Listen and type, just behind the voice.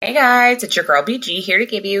Hey guys, it's your girl BG here to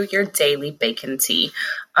give you your daily bacon tea.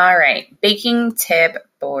 All right, baking tip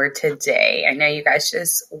for today. I know you guys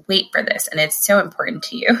just wait for this and it's so important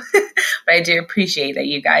to you, but I do appreciate that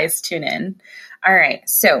you guys tune in. All right,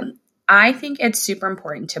 so I think it's super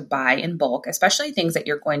important to buy in bulk, especially things that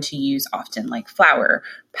you're going to use often like flour,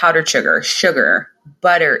 powdered sugar,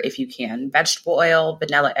 butter if you can, vegetable oil,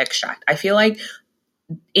 vanilla extract. I feel like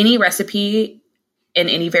any recipe in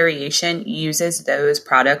any variation uses those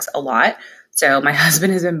products a lot. So my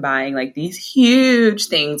husband has been buying like these huge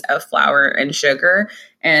things of flour and sugar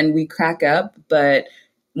and we crack up, but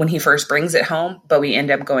when he first brings it home, but we end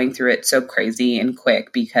up going through it so crazy and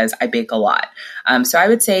quick because I bake a lot. So I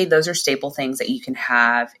would say those are staple things that you can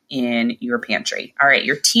have in your pantry. All right,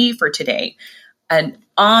 your tea for today. And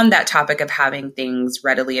on that topic of having things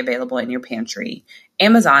readily available in your pantry,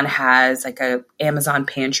 Amazon has like a Amazon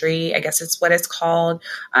pantry, I guess it's what it's called.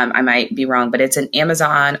 I might be wrong, but it's an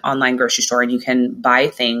Amazon online grocery store and you can buy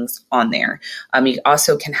things on there. You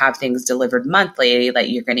also can have things delivered monthly that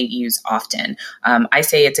you're going to use often. I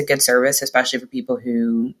say it's a good service, especially for people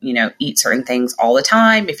who, eat certain things all the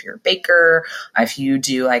time. If you're a baker, if you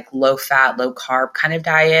do like low fat, low carb kind of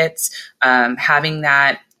diets, having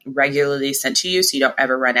that regularly sent to you so you don't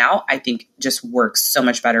ever run out, I think just works so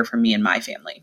much better for me and my family.